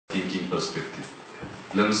thinking perspective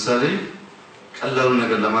ለምሳሌ ቀላሉ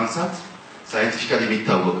ነገር ለማንሳት ሳይንቲፊካሊ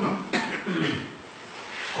የሚታወቅ ነው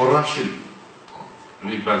ኮራፕሽን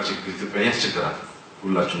የሚባል ችግር ኢትዮጵያ ያስቸግራል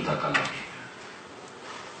ሁላችሁም ታውቃላችሁ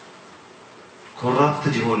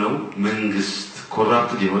ኮራፕትድ የሆነው መንግስት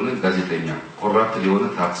ኮራፕትድ የሆነ ጋዜጠኛ ኮራፕትድ የሆነ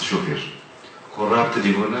ታክሲ ሾፌር ኮራፕትድ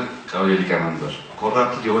የሆነ ቀበሌ ሊቀመንበር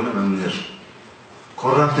ኮራፕትድ የሆነ መምህር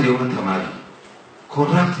ኮራፕትድ የሆነ ተማሪ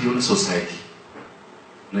ኮራፕትድ የሆነ ሶሳይቲ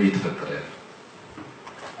ነው እየተፈጠረ ያለው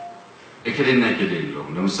እከሌና እከሌ ነው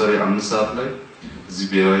ለምሳሌ 5 ሰዓት ላይ እዚህ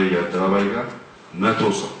ብሔራዊ አደባባይ ጋር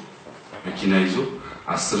 100 ሰው መኪና ይዞ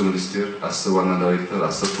 10 ሚኒስቴር 10 ዋና ዳይሬክተር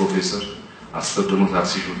 10 ፕሮፌሰር 10 ደግሞ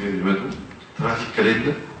ታክሲ ሾፌር ይመጡ ትራፊክ ከሌለ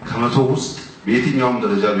ከመቶ ውስጥ በየትኛውም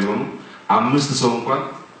ደረጃ ቢሆኑ 5 ሰው እንኳን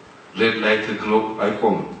ሬድ ላይት ግሎ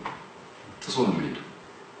አይቆም ጥሶ ነው የሚሄደው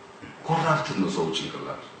ኮራፕትድ ነው ሰዎች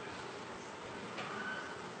ይቀላል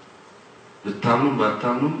ለታምኑ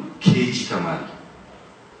ባታምኑ ኬጂ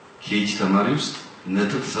ተማሪ ውስጥ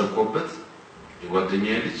ነጥብ ተሰርቆበት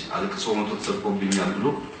የጓደኛዬ ልጅ አልቅሶ መቶ ተሰርቆብኛል ብሎ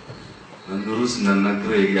መንገሩስ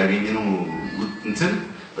እናናገረ ያገኘነው እንትን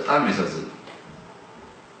በጣም ያሳዝናል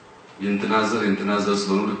የእንትናዘር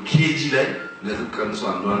ስለሆነ ኬጂ ላይ ነጥብ ቀንሶ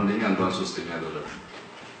አንደኛ አንዷን ሶስተኛ ያደረገ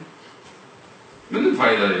ምንም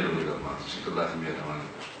ፋይዳ የለውም ነገር ማለት ጭንቅላት የሚያደማ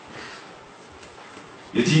ነገር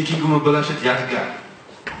የቲንኪንግ መበላሸት ያድጋል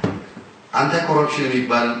አንተ ኮራፕሽን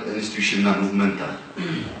የሚባል ኢንስቲትዩሽንና ሙቭመንት አለ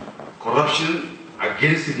ኮራፕሽን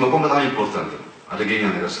አጌንስት ኢት መቆም በጣም ኢምፖርታንት ነው አደገኛ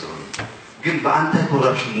ነገር ስለሆነ ግን በአንተ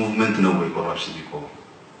ኮራፕሽን ሙቭመንት ነው ወይ ኮራፕሽን ሊቆም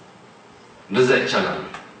እንደዛ ይቻላል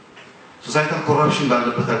ሶሳይታል ኮራፕሽን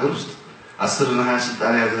ባለበት ሀገር ውስጥ 10 እና 20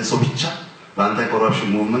 ስልጣን ያዘን ሰው ብቻ በአንተ ኮራፕሽን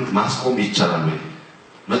ሙቭመንት ማስቆም ይቻላል ወይ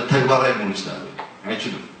መተግበራዊ መሆን ይችላል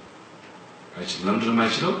አይችልም ለምንድን ነው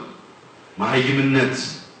የማይችለው ማህይምነት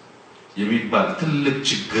የሚባል ትልቅ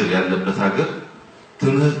ችግር ያለበት ሀገር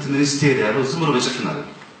ትምህርት ሚኒስቴር ያለው ዝም ብሎ በጭፍን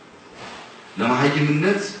አይደለም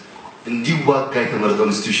ለማህይምነት እንዲዋጋ የተመረጠው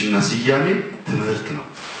ኢንስቲትዩሽንና ሲያሜ ትምህርት ነው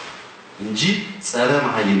እንጂ ጸረ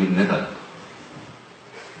ማህይምነት አለ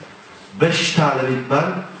በሽታ ለሚባል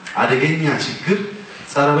አደገኛ ችግር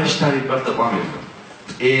ጸረ በሽታ የሚባል ተቋም የለም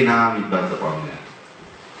ጤና የሚባል ተቋም ነው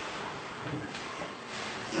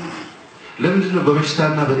ለምንድነው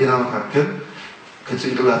በበሽታና በጤና መካከል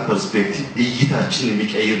ከጭንቅላት ፐርስፔክቲቭ እይታችን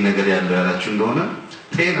የሚቀይር ነገር ያለው ያላችሁ እንደሆነ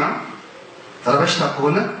ጤና ጸረ በሽታ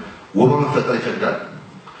ከሆነ ወባ መፈጠር ይፈቅዳል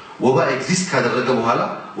ወባ ኤግዚስት ካደረገ በኋላ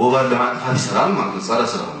ወባን ለማጥፋት ይሰራል ማለት ነው ጸረ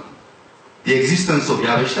ስለሆነ የኤግዚስተንስ ኦፍ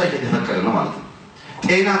ያ በሽታ እየተፈቀደ ነው ማለት ነው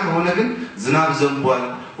ጤና ከሆነ ግን ዝናብ ዘንቧል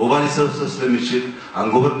ወባ ሊሰበሰብ ስለሚችል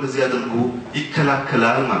አንጎበር እንደዚህ ያደርጉ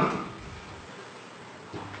ይከላከላል ማለት ነው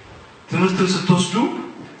ትምህርትን ስትወስዱ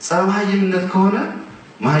ጸረ ማህይምነት ከሆነ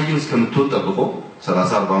ማህይም እስከምትወጣ ጠብቆ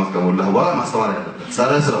 30 40 ዓመት ከሞላህ በኋላ ማስተማር ያለበት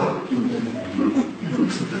ጸረ ስለሆነ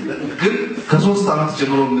ግን ከ3 ዓመት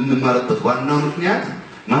ጀምሮ የምንማርበት ዋናው ምክንያት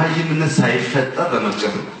ማህይምነት ሳይፈጠር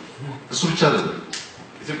ለመጨረስ ነው እሱ ብቻ አይደለም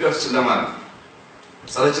ኢትዮጵያ ውስጥ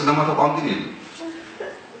ጸረ ጨለማ ተቋም ግን የለም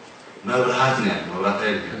መብራት ነው መብራት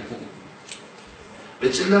አይደለም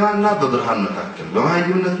በጨለማና በብርሃን መካከል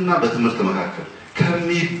በማህይምነትና በትምህርት መካከል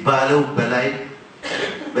ከሚባለው በላይ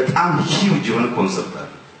በጣም ሂውጅ የሆነ ኮንሰፕት አለ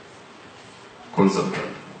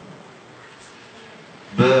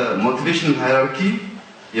በሞቲቬሽን ሃይራርኪ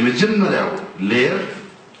የመጀመሪያው ሌየር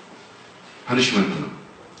ፐኒሽመንት ነው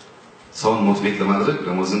ሰውን ሞቲቬት ለማድረግ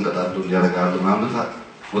ደሞዝን ቀጣሉ ያደርጋሉ ማምጣት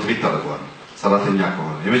ሞቲቬት ታደርጋለህ ሰራተኛ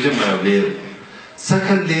ከሆነ የመጀመሪያው ሌየር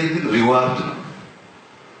ሰከንድ ሌየር ግን ሪዋርድ ነው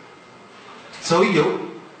ሰውየው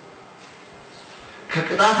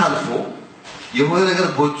ከቅጣት አልፎ የሆነ ነገር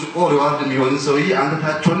ቦጭቆ ሪዋርድ የሚሆን ሰውዬ አንተ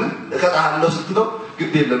ታች ሆነ እቀጣለሁ ስትለው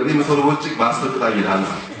ግድ የለም እኔ መቶ ቦጭቅ ባስፈቅጣኝ ይላል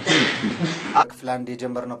ክፍል አንድ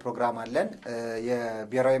የጀመርነው ፕሮግራም አለን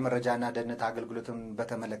የብሔራዊ መረጃና ደህንነት አገልግሎትን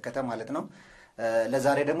በተመለከተ ማለት ነው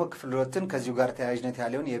ለዛሬ ደግሞ ክፍል 2ን ከዚሁ ጋር ተያያዥነት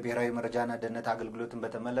ያለውን የብሔራዊ መረጃና ደህንነት አገልግሎትን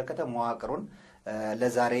በተመለከተ መዋቅሩን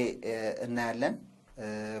ለዛሬ እናያለን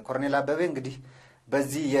ኮርኔል አበበ እንግዲህ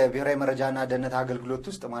በዚህ የብሔራዊ መረጃና ደህንነት አገልግሎት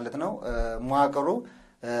ውስጥ ማለት ነው መዋቅሩ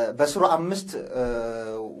በስሩ 5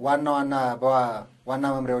 ዋና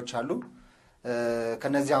መምሪያዎች አሉ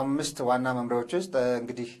ከነዚህ 5 ዋና መምሪያዎች ውስጥ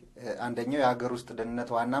እንግዲህ አንደኛው የሀገር ውስጥ ደህንነት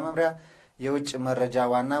ዋና መምሪያ የውጭ መረጃ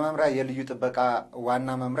ዋና መምሪያ የልዩ ጥበቃ ዋና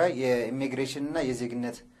መምሪያ የኢሚግሬሽን እና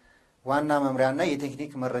የዜግነት ዋና መምሪያና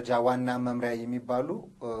የቴክኒክ መረጃ ዋና መምሪያ የሚባሉ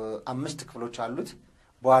 5 ክፍሎች አሉት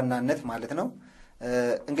በዋናነት ማለት ነው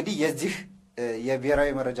እንግዲህ የዚህ የብሔራዊ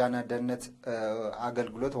መረጃና ደህንነት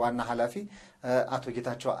አገልግሎት ዋና ኃላፊ አቶ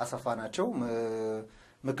ጌታቸው አሰፋ ናቸው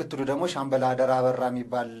ምክትሉ ደግሞ ሻምበል አደራ አበራ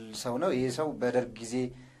የሚባል ሰው ነው ይሄ ሰው በደርግ ጊዜ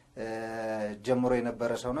ጀምሮ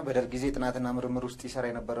የነበረ ሰው ነው በደርግ ጊዜ ጥናትና ምርምር ውስጥ ይሰራ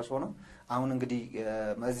የነበረ ሰው ነው አሁን እንግዲህ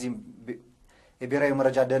እዚህ የብሔራዊ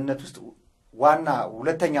መረጃ ደህንነት ውስጥ ዋና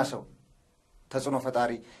ሁለተኛ ሰው ተጽዕኖ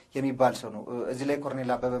ፈጣሪ የሚባል ሰው ነው እዚህ ላይ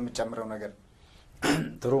ኮርኔል አበበ የምጨምረው ነገር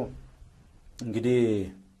ጥሩ እንግዲህ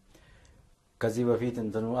ከዚህ በፊት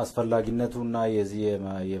እንትኑ አስፈላጊነቱና የዚህ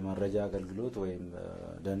የመረጃ አገልግሎት ወይም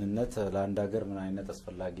ደህንነት ለአንድ ሀገር ምን አይነት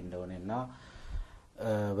አስፈላጊ እንደሆነና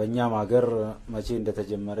በእኛም ሀገር መቼ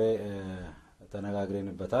እንደተጀመረ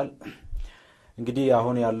ተነጋግረንበታል እንግዲህ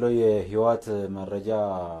አሁን ያለው የህይወት መረጃ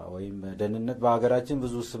ወይም ደህንነት በአገራችን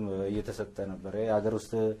ብዙ ስም እየተሰጠ ነበር የሀገር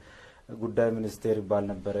ውስጥ ጉዳይ ሚኒስቴር ይባል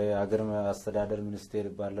ነበር ሀገር አስተዳደር ሚኒስቴር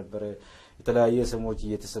ይባል ነበር የተለያየ ስሞች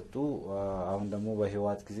እየተሰጡ አሁን ደግሞ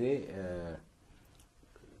በህይወት ጊዜ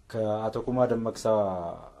ከአቶ ኩማ ደመቅሳ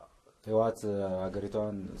ህይወት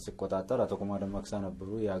ሀገሪቷን ሲቆጣጠር አቶ ኩማ ደመቅሳ ነበሩ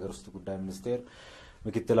የሀገር ውስጥ ጉዳይ ሚኒስቴር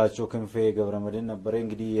ምክትላቸው ክንፌ ገብረመድህን ነበር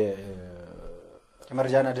እንግዲህ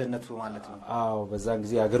የመረጃና ደህንነቱ ማለት ነው አዎ በዛን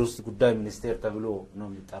ጊዜ ሀገር ውስጥ ጉዳይ ሚኒስቴር ተብሎ ነው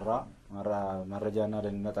የሚጠራ መረጃና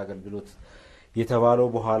ደህንነት አገልግሎት የተባለው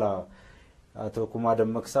በኋላ አቶ ኩማ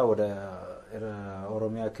ደመቅሳ ወደ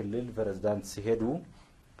ኦሮሚያ ክልል ፕሬዝዳንት ሲሄዱ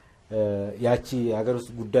ያቺ ሀገር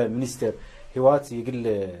ውስጥ ጉዳይ ሚኒስቴር ህይወት የግል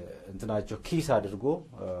እንትናቸው ኪስ አድርጎ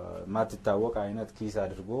ማትታወቅ አይነት ኪስ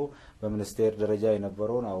አድርጎ በሚኒስቴር ደረጃ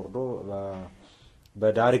የነበረውን አውርዶ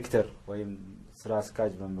በዳይሬክተር ወይም ስራ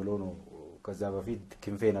አስኪያጅ በመብሎ ነው ከዛ በፊት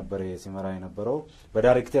ክንፌ ነበር ሲመራ የነበረው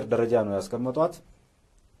በዳይሬክተር ደረጃ ነው ያስቀመጧት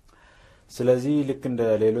ስለዚህ ልክ እንደ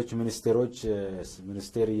ሌሎች ሚኒስቴሮች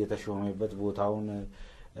ሚኒስቴር እየተሾመበት ቦታውን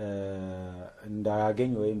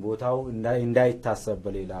እንዳያገኝ ወይም ቦታው እንዳይታሰብ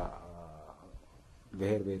በሌላ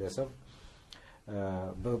ብሔር ብሔረሰብ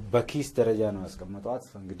በኪስ ደረጃ ነው ያስቀመጧት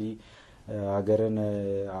እንግዲህ ሀገርን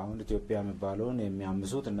አሁን ኢትዮጵያ የሚባለውን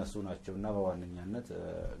የሚያምሱት እነሱ ናቸውና በዋነኛነት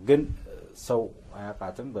ግን ሰው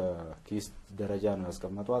አያቃትም በኪስ ደረጃ ነው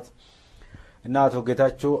ያስቀመጧት እና አቶ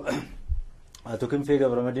ጌታቸው አቶ ክንፌ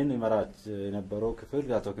ገብረመድህን ይመራት የነበረው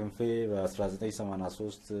ክፍል አቶ ክንፌ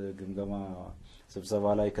በ1983 ግምገማ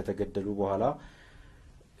ስብሰባ ላይ ከተገደሉ በኋላ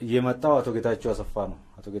የመጣው አቶ ጌታቸው አሰፋ ነው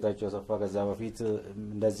አቶ ጌታቸው አሰፋ ከዛ በፊት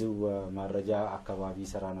እንደዚሁ መረጃ አካባቢ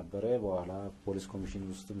ሰራ ነበር በኋላ ፖሊስ ኮሚሽን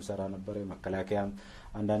ውስጥም ሰራ ነበር መከላከያም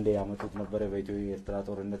አንዳንዴ ያመጡት ነበር በኢትዮ ኤርትራ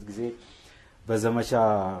ጦርነት ጊዜ በዘመቻ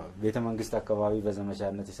ቤተ መንግስት አካባቢ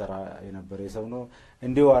በዘመቻነት ይሰራ የነበረ ሰው ነው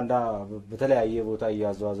እንዲው አንዳ በተለያየ ቦታ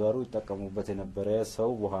ያዟዟሩ ይተቀሙበት የነበረ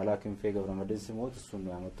ሰው በኋላ ክንፌ ገብረመድህን ሲሞት እሱ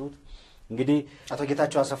ነው ያመጡት እንግዲህ አቶ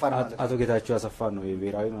ጌታቸው አሰፋ ነው ማለት አቶ ጌታቸው አሰፋ ነው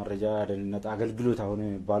የብሔራዊ መረጃ ደህንነት አገልግሎት አሁን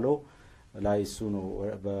የሚባለው ላይ እሱ ነው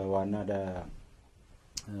በዋና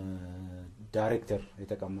ዳይሬክተር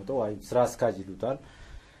የተቀመጠው ወይ ስራ አስኪያጅ ይሉታል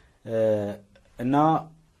እና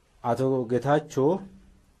አቶ ጌታቸው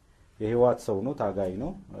የህይወት ሰው ነው ታጋይ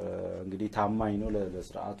ነው እንግዲህ ታማኝ ነው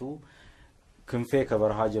ለስርዓቱ ክንፌ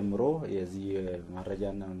ከበረሃ ጀምሮ የዚህ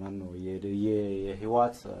መረጃና ማን ነው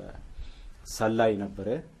የህይወት ሰላይ ነበር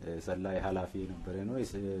ሰላይ ኃላፊ ነበር ነው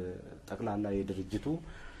ጠቅላላ የድርጅቱ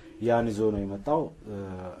ያን ይዞ ነው የመጣው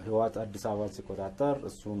ህይወት አዲስ አበባ ሲቆጣጠር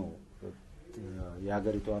እሱ ነው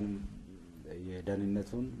የሀገሪቷን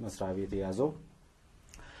የደህንነቱን መስሪያ ቤት ያዘው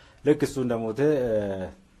ልክ እሱ እንደሞተ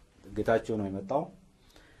ጌታቸው ነው የመጣው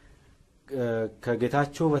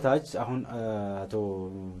ከጌታቸው በታች አሁን አቶ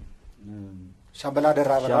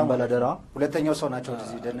ሻምበላደራ ሁለተኛው ሰው ናቸው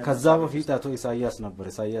እዚህ ደህንነት ከዛ በፊት አቶ ኢሳያስ ነበር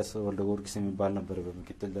ኢሳያስ ወልደ ጊዮርጊስ የሚባል ነበር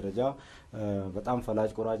በምክትል ደረጃ በጣም ፈላጭ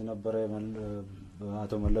ቆራጭ ነበር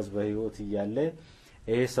አቶ መለስ በህይወት እያለ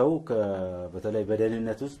ይሄ ሰው በተለይ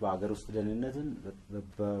በደህንነት ውስጥ በአገር ውስጥ ደህንነትን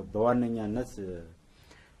በዋነኛነት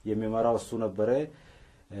የሚመራው እሱ ነበር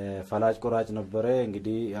ፈላጭ ቆራጭ ነበር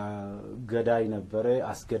እንግዲህ ገዳይ ነበር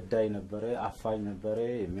አስገዳይ ነበር አፋኝ ነበር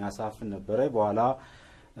የሚያሳፍን ነበር በኋላ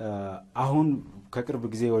አሁን ከቅርብ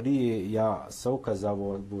ጊዜ ወዲህ ያ ሰው ከዛ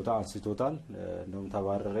ቦታ አንስቶታል እንደውም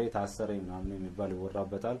ተባረረ ታሰረ ምናምን የሚባል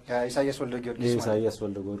ይወራበታል ኢሳያስ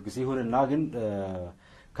ወልደ ጊዮርጊስ ይሁንና ግን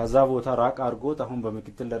ከዛ ቦታ ራቅ አድርጎት አሁን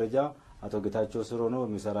በምክትል ደረጃ አቶ ጌታቸው ስሮ ነው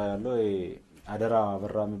የሚሰራ ያለው አደራ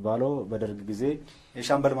አበራ የሚባለው በደርግ ጊዜ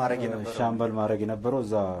ሻምበል ማረግ የነበረው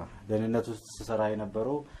እዛ ደህንነት ውስጥ ሲሰራ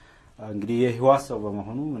የነበረው እንግዲህ የህይወት ሰው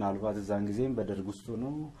በመሆኑ ምናልባት እዛን ጊዜም በደርግ ውስጥ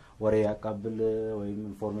ነው ወሬ ያቃብል ወይም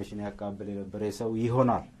ኢንፎርሜሽን ያቃብል የነበረ ሰው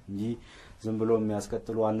ይሆናል እንጂ ዝም ብሎ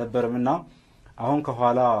የሚያስከትሉ አልነበርምና አሁን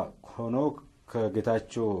ከኋላ ሆኖ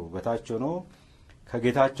ከጌታቸው በታች ሆኖ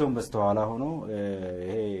ከጌታቸውም በስተኋላ ሆኖ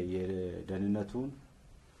ይሄ የደህንነቱን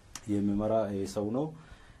የሚመራ ሰው ነው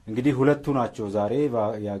እንግዲህ ሁለቱ ናቸው ዛሬ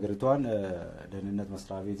የሀገሪቷን ደህንነት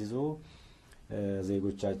መስሪያ ቤት ይዞ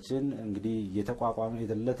ዜጎቻችን እንግዲህ የተቋቋመ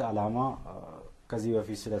የደለት አላማ ከዚህ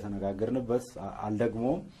በፊት ስለተነጋገርንበት አልደግሞ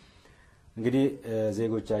እንግዲህ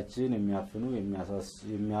ዜጎቻችን የሚያፍኑ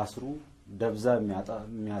የሚያስሩ ደብዛ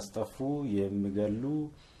የሚያስጠፉ የሚገሉ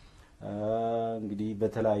እንግዲህ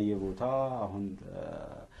በተለያየ ቦታ አሁን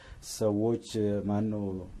ሰዎች ማነው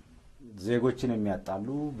ዜጎችን የሚያጣሉ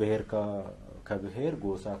ብሔር ከብሔር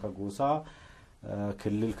ጎሳ ከጎሳ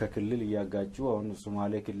ክልል ከክልል ያጋጩ አሁን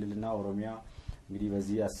ሶማሌ ክልልና ኦሮሚያ እንግዲህ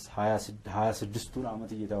በዚህ 26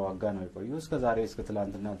 አመት እየተዋጋ ነው የቆየው እስከ ዛሬ እስከ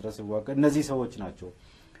ትላንትና ድረስ ይዋጋ እነዚህ ሰዎች ናቸው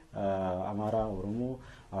አማራ ኦሮሞ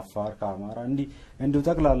አፋር ከአማራ እንዲሁ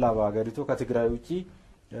ጠቅላላ በአገሪቱ ከትግራይ ውጪ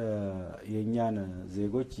የኛን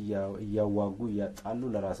ዜጎች ያዋጉ ያጣሉ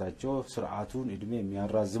ለራሳቸው ስርዓቱን እድሜ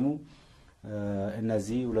የሚያራዝሙ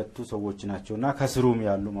እነዚህ ሁለቱ ሰዎች ናቸውና ከስሩም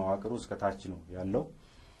ያሉ መዋቅሩ እስከ ታች ነው ያለው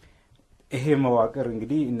ይሄ መዋቅር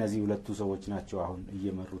እንግዲህ እነዚህ ሁለቱ ሰዎች ናቸው አሁን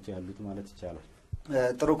እየመሩት ያሉት ማለት ይቻላል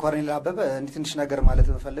ጥሩ ኮርኔል አበበ ትንሽ ነገር ማለት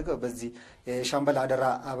ተፈልገው በዚህ ሻምበል አደራ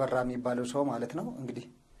አበራ የሚባለው ሰው ማለት ነው እንግዲህ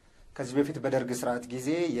ከዚህ በፊት በደርግ ስርዓት ጊዜ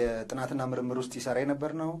የጥናትና ምርምር ውስጥ ይሰራ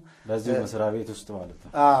የነበር ነው በዚህ መስሪያ ቤት ውስጥ ማለት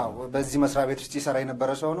ነው በዚህ መስሪያ ቤት ውስጥ ይሰራ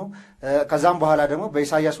የነበረ ሰው ነው ከዛም በኋላ ደግሞ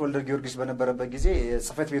በኢሳያስ ወልደ ጊዮርጊስ በነበረበት ጊዜ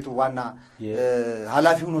ጽፈት ቤቱ ዋና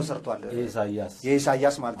ኃላፊ ሆኖ ሰርቷል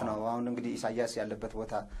የኢሳያስ ማለት ነው አሁን እንግዲህ ኢሳያስ ያለበት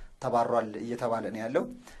ቦታ ተባሯል እየተባለ ነው ያለው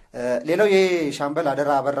ሌላው የሻምበል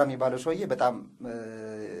አደራ አበራ የሚባለው ሰውዬ በጣም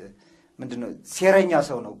ምንድነው ሴረኛ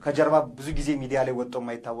ሰው ነው ከጀርባ ብዙ ጊዜ ሚዲያ ላይ ወጥቶ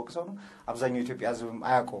የማይታወቅ ሰው ነው አብዛኛው ኢትዮጵያ ህዝብም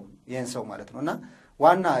አያውቀውም ይሄን ሰው ማለት ነውና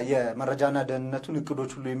ዋና የመረጃና ደህንነቱን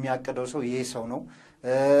እቅዶች ሁሉ የሚያቀደው ሰው ይሄ ሰው ነው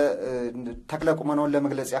ተክለቁመናውን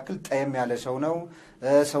ለመግለጽ ያክል ጠየም ያለ ሰው ነው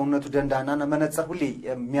ሰውነቱ ደንዳናና መነጽር ሁሌ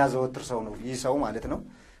የሚያዘወትር ሰው ነው ይህ ሰው ማለት ነው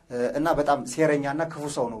እና በጣም ሴረኛና ክፉ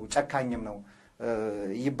ሰው ነው ጨካኝም ነው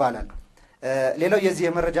ይባላል ሌላው የዚህ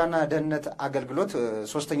የመረጃና ደህንነት አገልግሎት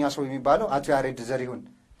ሶስተኛ ሰው የሚባለው አቶ ያሬድ ዘሪሁን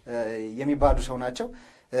የሚባሉ ሰው ናቸው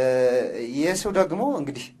የሰው ደግሞ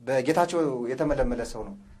እንግዲህ በጌታቸው የተመለመለ ሰው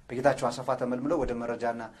ነው በጌታቸው አሰፋ ተመልምሎ ወደ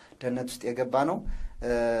መረጃና ደህንነት ውስጥ የገባ ነው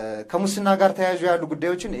ከሙስና ጋር ተያይዞ ያሉ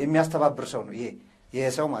ጉዳዮችን የሚያስተባብር ሰው ነው ይሄ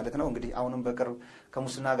ሰው ማለት ነው እንግዲህ አሁንም በቅርብ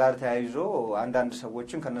ከሙስና ጋር ተያይዞ አንዳንድ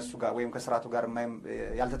ሰዎችን ከነሱ ጋር ወይም ከስርዓቱ ጋር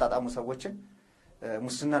ያልተጣጣሙ ሰዎችን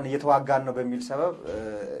ሙስናን እየተዋጋን ነው በሚል ሰበብ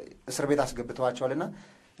እስር ቤት አስገብተዋቸዋልና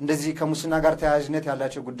እንደዚህ ከሙስና ጋር ተያያዥነት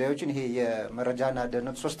ያላቸው ጉዳዮችን ይሄ የመረጃና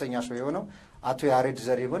ደህንነት ሶስተኛ ሰው የሆነው አቶ ያሬድ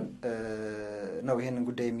ዘሪሁን ነው ይሄንን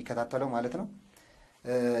ጉዳይ የሚከታተለው ማለት ነው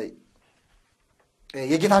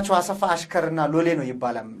የጌታቸው አሰፋ አሽከርና ሎሌ ነው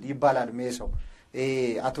ይባላል ሰው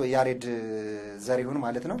አቶ ያሬድ ዘሪሁን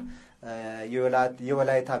ማለት ነው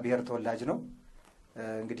የወላይታ ብሔር ተወላጅ ነው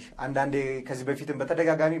እንግዲህ አንዳንዴ ከዚህ በፊትም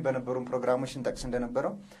በተደጋጋሚ በነበሩን ፕሮግራሞች እንጠቅስ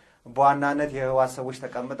እንደነበረው በዋናነት የህዋስ ሰዎች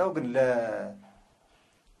ተቀምጠው ግን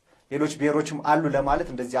ሌሎች ብሔሮችም አሉ ለማለት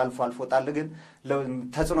እንደዚህ አልፎ ጣል ግን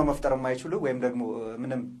ተጽዕኖ መፍጠር የማይችሉ ወይም ደግሞ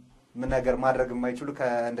ምንም ነገር ማድረግ የማይችሉ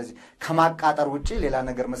እንደዚህ ከማቃጠር ውጪ ሌላ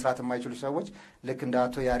ነገር መስራት የማይችሉ ሰዎች ልክ እንደ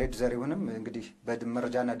አቶ ያሬድ ዘሪሁንም እንግዲህ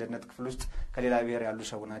በመረጃና ደህንነት ክፍል ውስጥ ከሌላ ብሔር ያሉ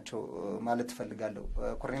ሰው ናቸው ማለት ትፈልጋለሁ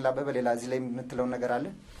ኮርኔል አበበ ሌላ እዚህ ላይ የምትለው ነገር አለ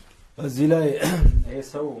እዚህ ላይ ይሄ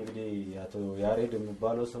ሰው እንግዲህ አቶ ያሬድ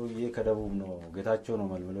የሚባለው ሰውዬ ከደቡብ ነው ጌታቸው ነው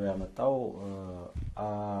መልምሎ ያመጣው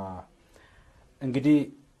እንግዲህ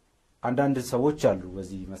አንዳንድ ሰዎች አሉ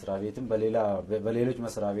በዚህ መስሪያ ቤትም በሌሎች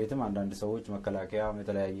መስሪያ ቤትም አንዳንድ ሰዎች መከላከያም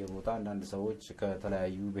የተለያየ ቦታ አንዳንድ ሰዎች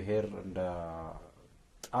ከተለያዩ ብሔር እንደ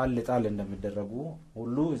ጣል እንደሚደረጉ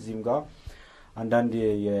ሁሉ እዚህም ጋር አንዳንድ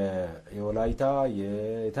የወላይታ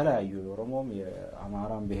የተለያዩ ኦሮሞም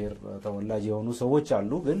የአማራም ብሔር ተወላጅ የሆኑ ሰዎች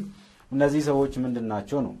አሉ ግን እነዚህ ሰዎች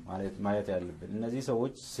ምንድናቸው ነው ማለት ማየት ያለብን እነዚህ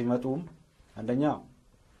ሰዎች ሲመጡም አንደኛ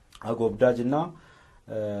አጎብዳጅና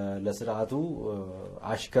ለስርዓቱ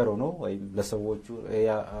አሽከር ሆኖ ወይም ለሰዎቹ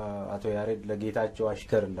አቶ ያሬድ ለጌታቸው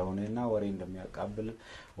አሽከር እንደሆነና ወሬ እንደሚያቃብል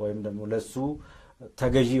ወይም ደግሞ ለሱ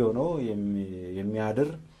ተገዢ ሆኖ የሚያድር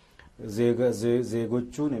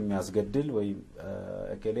ዜጎቹን የሚያስገድል ወይም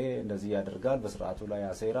እከሌ እንደዚህ ያደርጋል በስርዓቱ ላይ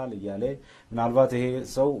ያሰራል ይያለ ምናልባት ይሄ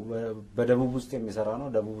ሰው በደቡብ ውስጥ የሚሰራ ነው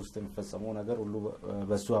ደቡብ ውስጥ የሚፈጸመው ነገር ሁሉ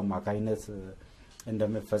በሱ አማካይነት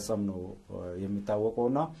እንደሚፈጸም ነው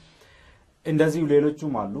የሚታወቀውና እንደዚህ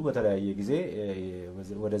ሌሎችም አሉ በተለያየ ጊዜ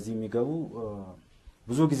ወደዚህ የሚገቡ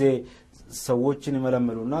ብዙ ጊዜ ሰዎችን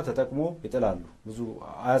ይመለመሉና ተጠቅሞ ይጥላሉ ብዙ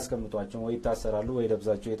አያስቀምጧቸው ወይ ታሰራሉ ወይ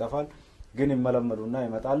ደብዛቸው ይጠፋል ግን ይመለመሉና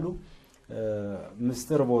ይመጣሉ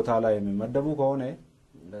ምስጥር ቦታ ላይ የሚመደቡ ከሆነ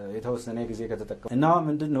የተወሰነ ጊዜ ከተጠቀሙ እና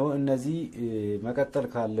ምንድነው እነዚህ መቀጠል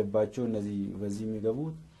ካለባቸው እነዚህ በዚህ የሚገቡ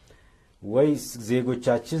ወይ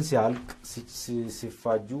ዜጎቻችን ሲያልቅ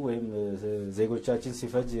ሲፋጁ ወይም ዜጎቻችን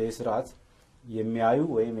ሲፈጅ የስርዓት የሚያዩ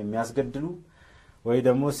ወይም የሚያስገድሉ ወይ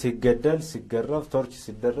ደግሞ ሲገደል ሲገረፍ ቶርች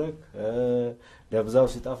ሲደረግ ደብዛው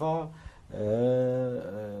ሲጠፋ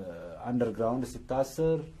አንደርግራውንድ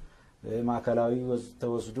ሲታሰር ማከላዊ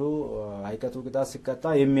ተወስዶ አይቀጡ ቅጣት ሲቀጣ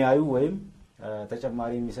የሚያዩ ወይም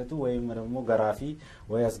ተጨማሪ የሚሰጡ ወይም ደግሞ ገራፊ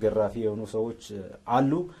ወይ አስገራፊ የሆኑ ሰዎች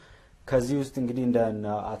አሉ ከዚህ ውስጥ እንግዲህ እንደ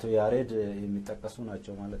አቶ ያሬድ የሚጠቀሱ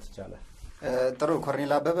ናቸው ማለት ይቻላል ጥሩ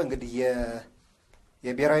ኮርኔል አበበ እንግዲህ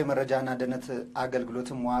የብሔራዊ መረጃና ደህንነት አገልግሎት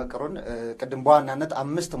መዋቅሩን ቅድም በዋናነት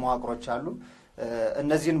 5 መዋቅሮች አሉ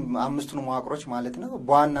እነዚህን 5ቱን መዋቅሮች ማለት ነው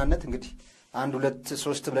በዋናነት እንግዲህ 1 2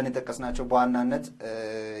 3 ብለን የተቀስናቸው በዋናነት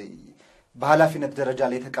በኃላፊነት ደረጃ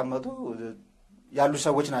ላይ ተቀመጡ ያሉ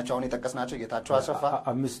ሰዎች ናቸው አሁን የተቀስናቸው ጌታቸው አሰፋ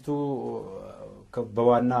 5ቱ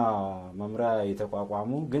በዋና መምሪያ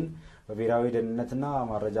የተቋቋሙ ግን በብሔራዊ ደህንነትና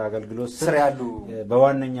መረጃ አገልግሎት ስር ያሉ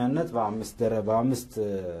በዋነኛነት በአምስት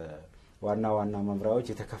ዋና መምሪያዎች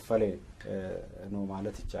የተከፈለ ነው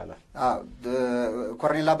ማለት ይቻላል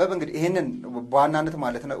ኮርኔል አበበ እንግዲህ ይሄንን በዋናነት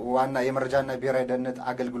ማለት ነው ዋና የመረጃና ብሔራዊ ደህንነት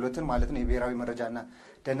አገልግሎትን ማለት ነው የብሔራዊ መረጃና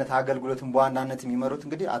ደህንነት አገልግሎትን በዋናነት የሚመሩት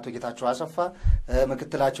እንግዲህ አቶ ጌታቸው አሰፋ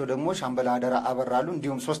ምክትላቸው ደግሞ ሻምበል አደራ አበራሉ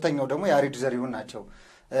እንዲሁም ሶስተኛው ደግሞ ያሬድ ዘሪሁን ናቸው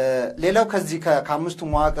ሌላው ከዚህ ከአምስቱ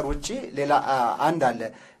መዋቅር ውጪ ሌላ አንድ አለ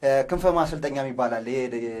ክንፈ ማሰልጠኛ ይባላል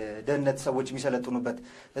የደህንነት ሰዎች የሚሰለጥኑበት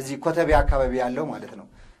እዚህ ኮተቤ አካባቢ ያለው ማለት ነው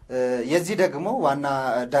የዚህ ደግሞ ዋና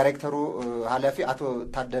ዳይሬክተሩ ኃላፊ አቶ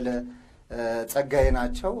ታደለ ጸጋዬ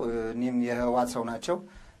ናቸው እኔም የህዋት ሰው ናቸው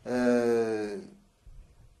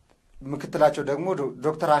ምክትላቸው ደግሞ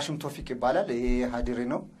ዶክተር አሽም ቶፊቅ ይባላል ይሄ ሀዲሪ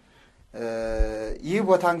ነው ይህ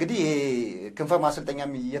ቦታ እንግዲህ ይሄ ክንፈ ማሰልጠኛ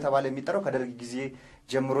እየተባለ የሚጠራው ከደርግ ጊዜ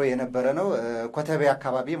ጀምሮ የነበረ ነው ኮተቤ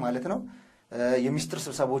አካባቢ ማለት ነው የሚስጥር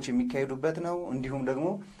ስብሰባዎች የሚካሄዱበት ነው እንዲሁም ደግሞ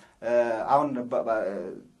አሁን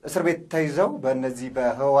እስር ቤት ተይዘው በእነዚህ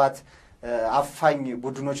በህዋት አፋኝ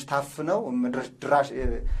ቡድኖች ታፍነው ድራሽ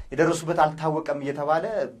የደረሱበት አልታወቀም እየተባለ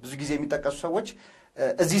ብዙ ጊዜ የሚጠቀሱ ሰዎች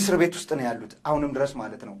እዚህ እስር ቤት ውስጥ ነው ያሉት አሁንም ድረስ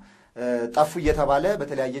ማለት ነው ጠፉ እየተባለ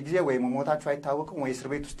በተለያየ ጊዜ ወይ መሞታቸው አይታወቅም ወይ እስር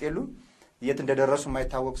ቤት ውስጥ የሉ የት እንደደረሱ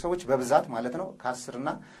የማይታወቁ ሰዎች በብዛት ማለት ነው ከ10 እና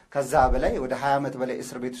ከዛ በላይ ወደ 20 ዓመት በላይ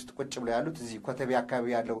እስር ቤት ውስጥ ቁጭ ብለው ያሉት እዚህ ኮተቤ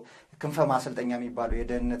አካባቢ ያለው ክንፈ ማሰልጠኛ የሚባለው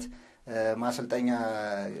የደህንነት ማሰልጠኛ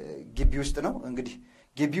ግቢ ውስጥ ነው እንግዲህ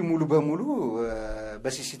ግቢ ሙሉ በሙሉ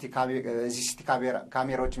በሲሲቲቪ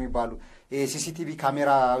ካሜራዎች የሚባሉ የሲሲቲቪ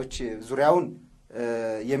ካሜራዎች ዙሪያውን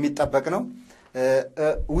የሚጠበቅ ነው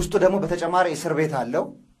ውስጡ ደግሞ በተጨማሪ እስር ቤት አለው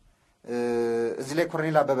እዚህ ላይ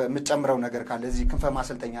ኮርኔል አበበ የምጨምረው ነገር ካለ እዚህ ክንፈ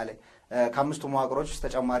ማሰልጠኛ ላይ ከአምስቱ መዋቅሮች ውስጥ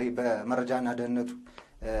ተጨማሪ በመረጃና ደህንነቱ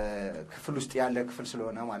ክፍል ውስጥ ያለ ክፍል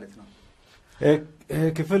ስለሆነ ማለት ነው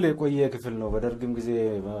ክፍል የቆየ ክፍል ነው በደርግም ጊዜ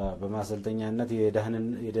በማሰልጠኛነት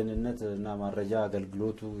የደህንነት እና መረጃ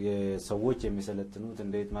አገልግሎቱ የሰዎች የሚሰለጥኑት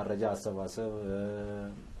እንዴት መረጃ አሰባሰብ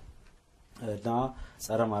እና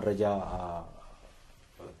ጸረ መረጃ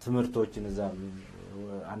ትምህርቶችን እዛ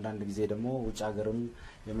አንዳንድ ጊዜ ደግሞ ውጭ ሀገርም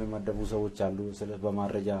የሚመደቡ ሰዎች አሉ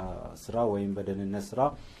በመረጃ ስራ ወይም በደህንነት ስራ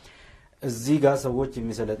እዚህ ጋር ሰዎች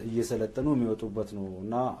እየሰለጠኑ የሚወጡበት ነው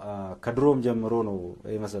እና ከድሮም ጀምሮ ነው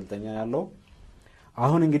የመሰልጠኛ ያለው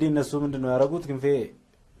አሁን እንግዲህ እነሱ ምንድነው ያደረጉት ክንፌ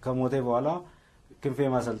ከሞቴ በኋላ ክንፌ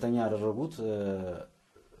ማሰልጠኛ ያደረጉት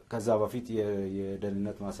ከዛ በፊት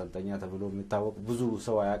የደህንነት ማሰልጠኛ ተብሎ የሚታወቅ ብዙ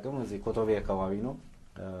ሰው አያውቅም እዚህ ኮቶቤ አካባቢ ነው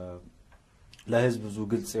ለህዝብ ብዙ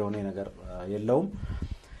ግልጽ የሆነ ነገር የለውም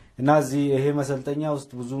እና እዚህ ይሄ መሰልጠኛ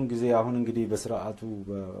ውስጥ ብዙን ጊዜ አሁን እንግዲህ በስርዓቱ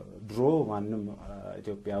ድሮ ማንም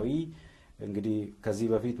ኢትዮጵያዊ እንግዲህ ከዚህ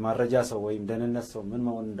በፊት መረጃ ሰው ወይም ደህንነት ሰው ምን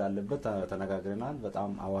መሆን እንዳለበት ተነጋግረናል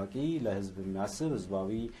በጣም አዋቂ ለህዝብ የሚያስብ ህዝባዊ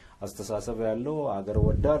አስተሳሰብ ያለው አገር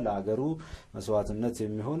ወዳድ ለአገሩ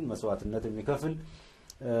መስዋዕትነት የሚከፍል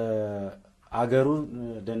አገሩ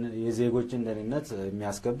የዜጎችን ደህንነት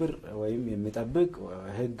የሚያስከብር ወይም የሚጠብቅ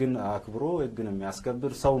ህግን አክብሮ ህግን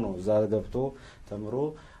የሚያስከብር ሰው ነው እዛ ገብቶ ተምሮ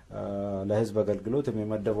ለህዝብ አገልግሎት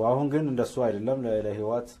የሚመደበው አሁን ግን እንደሱ አይደለም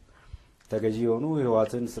ለህይወት ተገዢ የሆኑ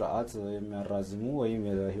ህይወትን ስርዓት የሚያራዝሙ ወይም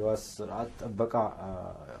የህይወት ስርዓት ጠበቃ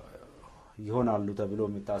ይሆናሉ ተብሎ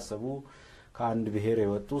የሚታሰቡ ከአንድ ብሔር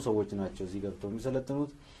የወጡ ሰዎች ናቸው እዚህ ገብተው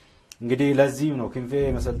የሚሰለጥኑት እንግዲህ ለዚህም ነው ክንፌ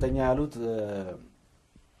መሰልጠኛ ያሉት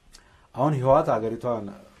አሁን ህይወት ሀገሪቷን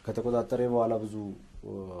ከተቆጣጠረ በኋላ ብዙ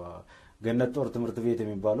ገነት ጦር ትምህርት ቤት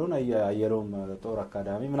የሚባለው አየሎም ጦር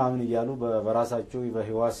አካዳሚ ምናምን ይያሉ በራሳቸው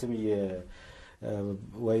በህይወት ስም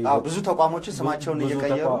ብዙ ተቋሞች ስማቸውን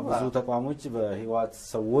እየቀየሩ ብዙ ተቋሞች በህይወት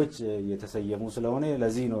ሰዎች የተሰየሙ ስለሆነ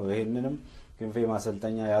ለዚህ ነው ይሄንንም ክንፌ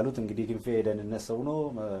ማሰልጠኛ ያሉት እንግዲህ ክንፌ የደህንነት ሰው ነው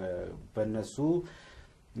በእነሱ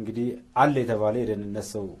እንግዲህ አለ የተባለ የደህንነት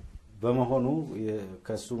ሰው በመሆኑ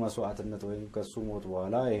ከሱ መስዋዕትነት ወይም ከሱ ሞት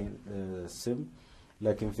በኋላ ስም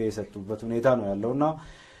ለክንፌ የሰጡበት ሁኔታ ነው ያለውና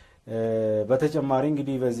በተጨማሪ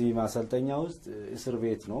እንግዲህ በዚህ ማሰልጠኛ ውስጥ እስር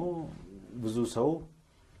ቤት ነው ብዙ ሰው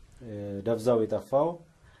ደብዛው የጠፋው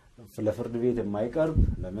ለፍርድ ቤት የማይቀርብ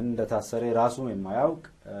ለምን እንደታሰረ ራሱ የማያውቅ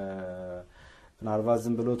ምናልባት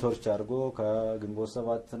ዝም ብሎ ቶርች አድርጎ ከግንቦት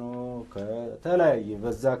ሰባት ነው ከተለያየ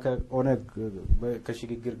በዛ ከኦነግ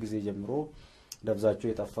ከሽግግር ጊዜ ጀምሮ ደብዛቸው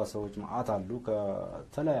የጠፋ ሰዎች ማአት አሉ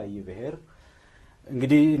ከተለያየ ብሔር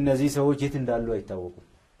እንግዲህ እነዚህ ሰዎች የት እንዳሉ አይታወቁም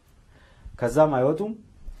ከዛም አይወጡም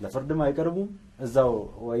ለፍርድም አይቀርቡም እዛው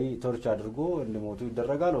ወይ ቶርች አድርጎ እንደሞቱ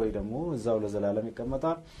ይደረጋል ወይ ደግሞ እዛው ለዘላለም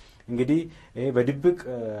ይቀመጣል እንግዲህ ይሄ በድብቅ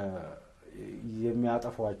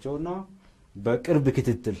የሚያጠፋቸውና በቅርብ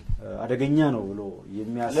ክትትል አደገኛ ነው ብሎ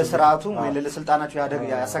የሚያስብ ለስርዓቱ ወይ ለስልጣናቸው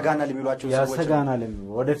ያሰጋናል የሚሏቸው ሰዎች ያሰጋናል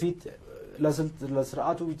ወደፊት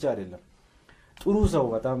ለስርዓቱ ብቻ አይደለም ጥሩ ሰው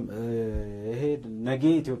በጣም ይሄ ነገ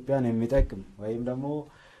ኢትዮጵያን የሚጠቅም ወይም ደግሞ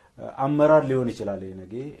አመራር ሊሆን ይችላል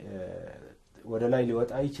ነገ ወደ ላይ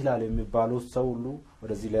ሊወጣ ይችላል የሚባለው ሰው ሁሉ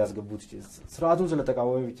ወደዚህ ላይ ያስገቡት ስርዓቱን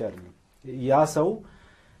ስለተቃወመ ብቻ አይደለም ያ ሰው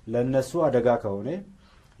ለነሱ አደጋ ከሆነ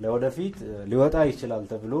ለወደፊት ሊወጣ ይችላል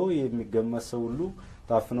ተብሎ የሚገመት ሰው ሁሉ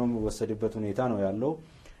ታፍኖ የሚወሰድበት ሁኔታ ነው ያለው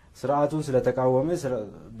ስርዓቱን ስለተቃወመ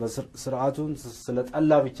ስርዓቱን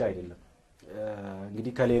ስለጠላ ብቻ አይደለም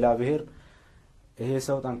እንግዲህ ከሌላ ብሔር ይሄ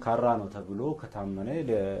ሰው ጠንካራ ነው ተብሎ ከታመነ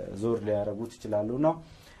ለዞር ሊያረጉት ይችላሉና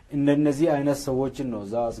እነዚህ አይነት ሰዎችን ነው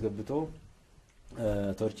ዛ አስገብቶ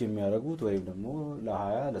ቶርች የሚያረጉት ወይም ደግሞ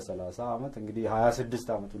ለ20 ለ30 አመት እንግዲህ 26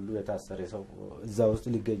 አመት ሁሉ የታሰረ ሰው እዛ ውስጥ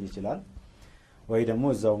ሊገኝ ይችላል ወይ ደግሞ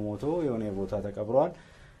እዛው ሞቶ የሆነ ቦታ ተቀብሯል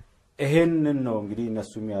ይሄንን ነው እንግዲህ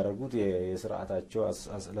እነሱ የሚያረጉት የስርዓታቸው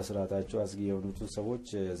ለስርዓታቸው አስጊ የሆኑት ሰዎች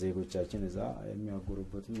ዜጎቻችን እዛ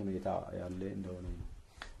የሚያጎሩበት ሁኔታ ያለ እንደሆነ ነው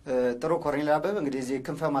ጥሩ ኮርኔል አበበ እንግዲህ እዚህ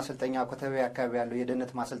ክንፈ ማሰልጠኛ ኮተቤ አካባቢ ያለው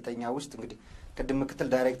የደህንነት ማሰልጠኛ ውስጥ እንግዲህ ቅድም ምክትል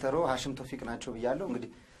ዳይሬክተሩ ሀሽም ቶፊቅ ናቸው ብያለሁ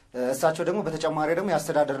እንግዲህ እሳቸው ደግሞ በተጨማሪ ደግሞ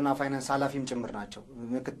ያስተዳደርና ፋይናንስ ኃላፊም ጭምር ናቸው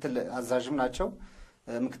ምክትል አዛዥም ናቸው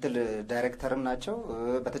ምክትል ዳይሬክተርም ናቸው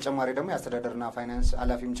በተጨማሪ ደግሞ ያስተዳደርና ፋይናንስ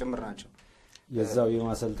ኃላፊም ጭምር ናቸው የዛው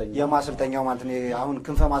የማሰልጠኛው ማለት ነው አሁን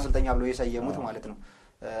ክንፈ ማሰልጠኛ ብሎ የሰየሙት ማለት ነው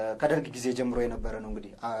ከደርግ ጊዜ ጀምሮ የነበረ ነው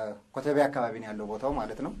እንግዲህ ኮተቤ አካባቢ ነው ያለው ቦታው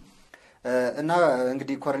ማለት ነው እና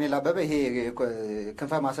እንግዲህ ኮርኔል አበበ ይሄ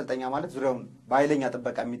ክንፈ ማሰልጠኛ ማለት ዙሪያውን በኃይለኛ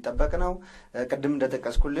ጥበቃ የሚጠበቅ ነው ቅድም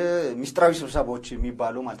እንደተቀስኩል ሚስጥራዊ ስብሰባዎች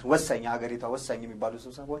የሚባሉ ማለት ወሳኝ ሀገሪቷ ወሳኝ የሚባሉ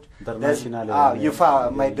ስብሰባዎች ይፋ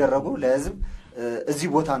የማይደረጉ ለህዝብ እዚህ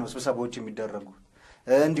ቦታ ነው ስብሰባዎች የሚደረጉ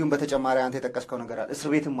እንዲሁም በተጨማሪ አንተ የተቀስከው ነገር አለ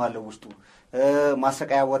እስር ቤትም አለው ውስጡ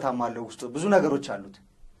ማሰቃያ ቦታም አለው ውስጡ ብዙ ነገሮች አሉት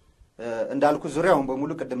እንዳልኩ ዙሪያውን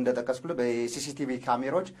በሙሉ ቅድም እንደተቀስኩል በሲሲቲቪ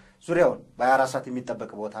ካሜራዎች ዙሪያውን በ24 ሰዓት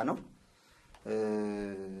የሚጠበቅ ቦታ ነው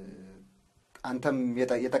አንተም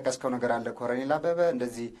የተቀስከው ነገር አለ ኮርኔል አበበ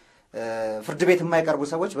እንደዚህ ፍርድ ቤት የማይቀርቡ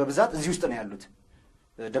ሰዎች በብዛት እዚህ ውስጥ ነው ያሉት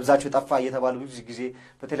ደብዛቸው ጠፋ እየተባሉ ብዙ ጊዜ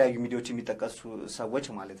በተለያዩ ሚዲያዎች የሚጠቀሱ ሰዎች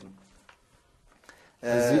ማለት ነው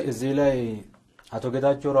እዚህ ላይ አቶ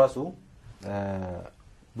ጌታቸው ራሱ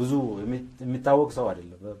ብዙ የሚታወቅ ሰው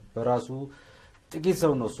አይደለም በራሱ ጥቂት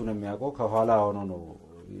ሰው ነው እሱን የሚያውቀው ከኋላ ሆኖ ነው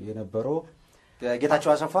የነበረው ጌታቸው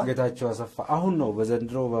አሰፋ አሁን ነው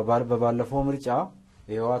በዘንድሮ በባለፈው ምርጫ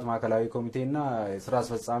የህዋት ማዕከላዊ ኮሚቴና ስራ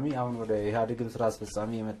አስፈጻሚ አሁን ወደ ኢህአዴግም ስራ አስፈጻሚ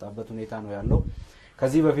የመጣበት ሁኔታ ነው ያለው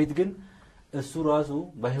ከዚህ በፊት ግን እሱ ራሱ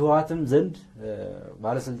በህዋትም ዘንድ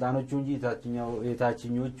ባለስልጣኖቹ እንጂ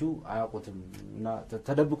የታችኞቹ አያውቁትም እና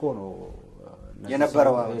ተደብቆ ነው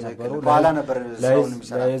የነበረው ባላ ነበር ሰውን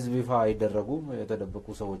የሚሰራ ለህዝብ ይፋ አይደረጉም የተደበቁ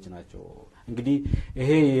ሰዎች ናቸው እንግዲህ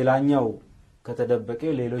ይሄ የላኛው ከተደበቀ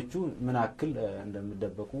ሌሎቹ ምን አክል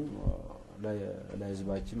እንደሚደበቁ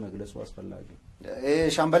ለህዝባችን መግለጹ አስፈላጊ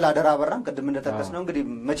ሻምበል አደራ አበራም ቅድም እንደተከሰነው እንግዲህ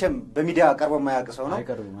መቼም በሚዲያ ቀርቦ ማያውቅ ሰው ነው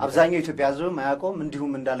አብዛኛው ኢትዮጵያ ህዝብ ማያውቀው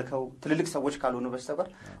እንዲሁም እንዳልከው ትልልቅ ሰዎች ካልሆኑ በስተቀር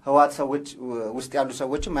ህዋት ሰዎች ውስጥ ያሉ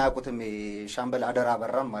ሰዎች ማያውቁትም ሻምበል አደራ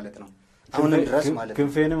አበራም ማለት ነው አሁን ድረስ ማለት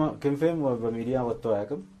ነው ክንፌም በሚዲያ ወጥቶ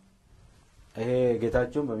ያውቅም ይሄ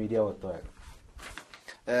ጌታቸውም በሚዲያ ወጥቶ ያውቅም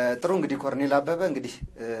ጥሩ እንግዲህ ኮርኔል አበበ እንግዲህ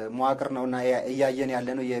መዋቅር ነውና እያየን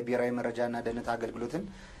ያለነው የብሔራዊ መረጃና ደህንነት አገልግሎትን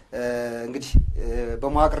እንግዲህ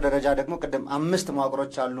በመዋቅር ደረጃ ደግሞ ቀደም 5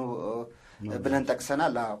 መዋቅሮች አሉ ብለን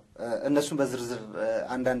ጠቅሰናል እነሱን በዝርዝር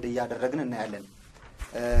አንዳንድ እያደረግን እናያለን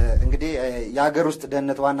እንግዲህ የሀገር ውስጥ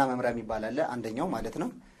ደህንነት ዋና መምሪያ የሚባል አለ አንደኛው ማለት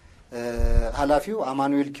ነው ኃላፊው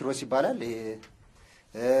አማኑኤል ኪሮስ ይባላል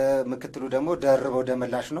ምክትሉ ደግሞ ደርበው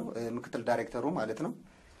ደመላሽ ነው ምክትል ዳይሬክተሩ ማለት ነው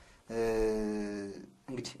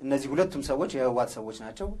እንግዲህ እነዚህ ሁለቱም ሰዎች የህዋት ሰዎች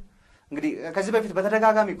ናቸው እንግዲህ ከዚህ በፊት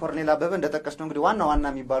በተደጋጋሚ ኮርኔል አበበ እንደተቀስነው እንግዲህ ዋና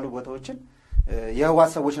የሚባሉ ቦታዎችን የህዋት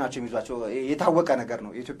ሰዎች ናቸው የሚይዟቸው የታወቀ ነገር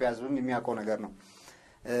ነው የኢትዮጵያ ህዝብም የሚያውቀው ነገር ነው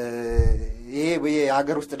ይሄ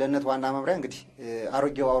የሀገር ውስጥ ደህንነት ዋና መምሪያ እንግዲህ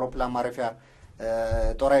አሮጌው አውሮፕላን ማረፊያ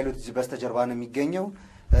ጦር ኃይሎች በስተጀርባ ነው የሚገኘው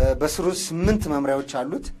በስሩ 8 መምሪያዎች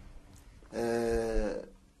አሉት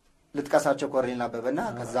ልጥቀሳቸው ኮሎኔል አበበና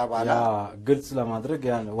ከዛ በኋላ ግልጽ ለማድረግ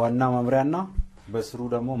ያን ዋና መምሪያና በስሩ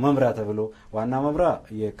ደግሞ መምሪያ ተብሎ ዋና መምሪያ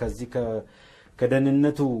ከዚህ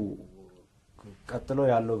ከደህንነቱ ቀጥሎ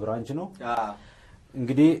ያለው ብራንች ነው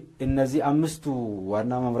እንግዲህ እነዚህ አምስቱ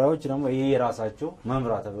ዋና መምሪያዎች ደግሞ የራሳቸው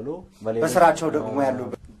መምሪያ ተብሎ በስራቸው ደግሞ ያሉ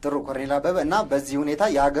ጥሩ ኮሎኔል አበበ እና በዚህ ሁኔታ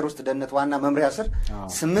የሀገር ውስጥ ደህንነት ዋና መምሪያ ስር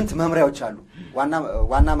 8 መምሪያዎች አሉ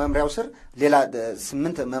ዋና መምሪያው ስር ሌላ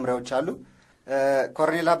 8 መምሪያዎች አሉ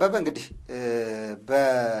ኮሎኔል አበበ እንግዲህ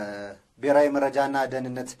በብሔራዊ መረጃና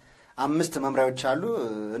ደህንነት 5 መምሪያዎች አሉ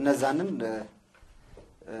እነዛንን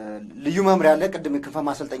ልዩ መምሪያ አለ ቅድም ክንፈ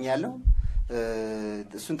ማሰልጠኛ ያለው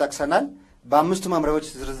እሱን ጠቅሰናል በአምስቱ መምሪያዎች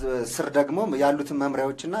ስር ደግሞ ያሉትን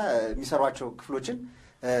መምሪያዎችና የሚሰሯቸው ክፍሎችን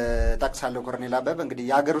ጠቅሳለሁ ኮሎኔል አበበ እንግዲህ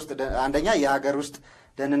የሀገር ውስጥ አንደኛ የሀገር ውስጥ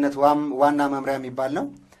ደህንነት ዋና መምሪያ የሚባል ነው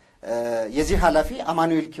የዚህ ኃላፊ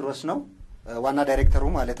አማኑኤል ኪሮስ ነው ዋና ዳይሬክተሩ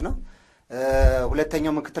ማለት ነው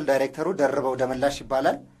ሁለተኛው ምክትል ዳይሬክተሩ ደርበው ደመላሽ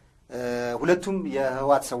ይባላል ሁለቱም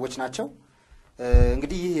የህዋት ሰዎች ናቸው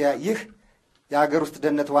እንግዲህ ይህ የሀገር ውስጥ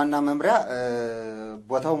ደህንነት ዋና መምሪያ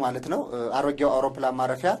ቦታው ማለት ነው አሮጌው አውሮፕላን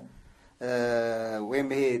ማረፊያ ወይም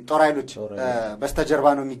ይሄ ጦር ኃይሎች በስተጀርባ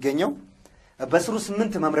ነው የሚገኘው በስሩ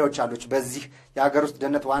 8 መምሪያዎች አሉት በዚህ የሀገር ውስጥ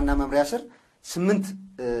ደህንነት ዋና መምሪያ ስር 8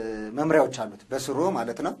 መምሪያዎች አሉት በስሩ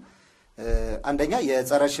ማለት ነው አንደኛ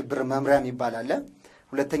የጸረ ሽብር መምሪያ የሚባል አለ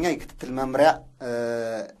ሁለተኛ የክትትል መምሪያ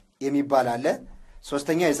የሚባል አለ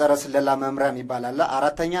ሶስተኛ የጸረ ስለላ መምሪያ የሚባል አለ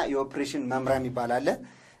አራተኛ የኦፕሬሽን መምሪያ የሚባል አለ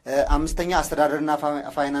አምስተኛ አስተዳደርና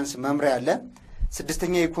ፋይናንስ መምሪያ አለ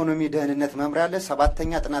ስድስተኛ የኢኮኖሚ ደህንነት መምሪያ አለ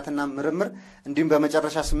ሰባተኛ ጥናትና ምርምር እንዲሁም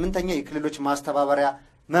በመጨረሻ 8ኛ የክልሎች ማስተባበሪያ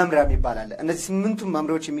መምሪያ የሚባል አለ እነዚህ 8ቱም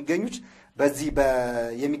መምሪያዎች በዚህ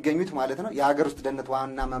የሚገኙት ማለት ነው የሀገር ውስጥ ደህንነት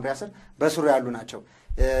ዋና መምሪያ ስር በስሩ ያሉ ናቸው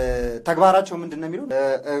ተግባራቸው ምንድነው የሚሉ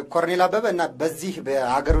ኮሎኔል አበበ እና በዚህ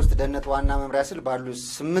በሀገር ውስጥ ደህንነት ዋና መምሪያ ስር ባሉ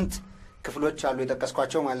 8 ክፍሎች አሉ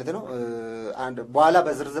የጠቀስኳቸው ማለት ነው በኋላ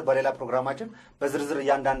በዝርዝር በሌላ ፕሮግራማችን በዝርዝር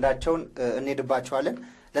እያንዳንዳቸውን እንሄድባቸዋለን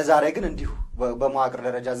ለዛሬ ግን እንዲሁ በመዋቅር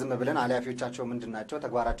ደረጃ ዝም ብለን ኃላፊዎቻቸው ምንድናቸው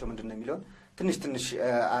ተግባራቸው ምንድነው የሚለውን ትንሽ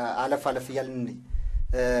አለፍ እያልን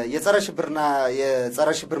የጸረ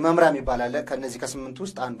ሽብር መምሪያ የሚባል አለ ከነዚህ ከ8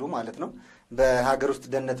 ውስጥ አንዱ ማለት ነው በሀገር ውስጥ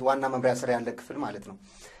ደህንነት ዋና መምሪያ ስር ያለ ክፍል ማለት ነው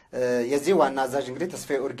የዚህ ዋና አዛዥ እንግዲህ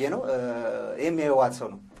ተስፋዬ ኡርጌ ነው ይሄም የህዋት ሰው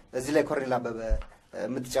ነው እዚህ ላይ ኮሎኔል አበበ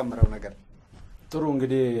የምትጨምረው ነገር ጥሩ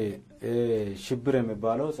እንግዲህ ሽብር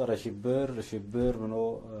የሚባለው ጸረ ሽብር ሆኖ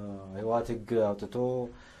ህዋት ህግ አውጥቶ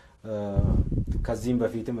ከዚህም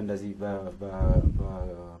በፊትም እንደዚህ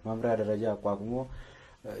በመምሪያ ደረጃ አቋቁሞ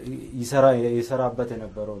ይሰራበት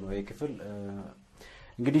የነበረው ነው የክፍል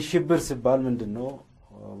እንግዲህ ሽብር ሲባል ምንድነው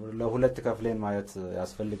ለሁለት ከፍለን ማየት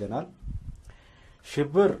ያስፈልገናል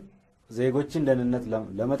ሽብር ዜጎችን ደህንነት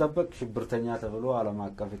ለመጠበቅ ሽብርተኛ ተብሎ ዓለም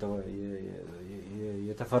አቀፍ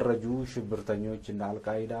የተፈረጁ ሽብርተኞች እንደ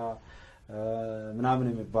አልቃይዳ ምናምን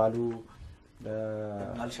የሚባሉ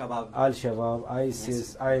አልሸባብ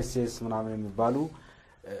አይሲስ ምናምን የሚባሉ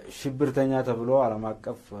ሽብርተኛ ተብሎ ዓለም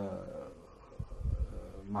አቀፍ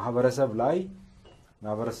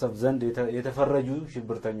ማህበረሰብ ዘንድ የተፈረጁ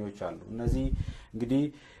ሽብርተኞች አሉ እነዚህ እንግዲህ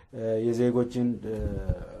የዜጎችን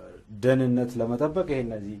ደህንነት ለመጠበቅ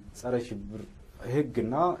እነዚህ ጸረ ሽብር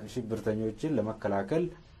ህግና ሽብርተኞችን ለመከላከል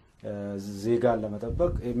ዜጋን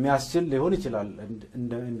ለመጠበቅ የሚያስችል ሊሆን ይችላል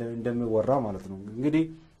እንደሚወራ ማለት ነው እንግዲህ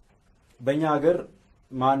በእኛ ሀገር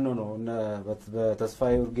ማን ነው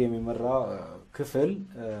በተስፋዬ ኡርጌ የሚመራ ክፍል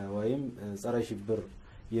ወይም ጸረ ሽብር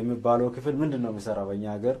የሚባለው ክፍል ምንድነው የሚሰራው በእኛ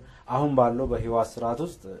ሀገር አሁን ባለው በህዋት ስርዓት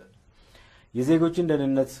ውስጥ የዜጎችን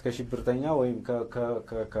ደህንነት ከሽብርተኛ ወይም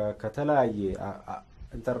ከተለያየ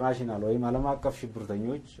ኢንተርናሽናል ወይም ዓለም አቀፍ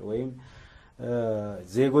ሽብርተኞች ወይም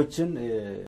ዜጎችን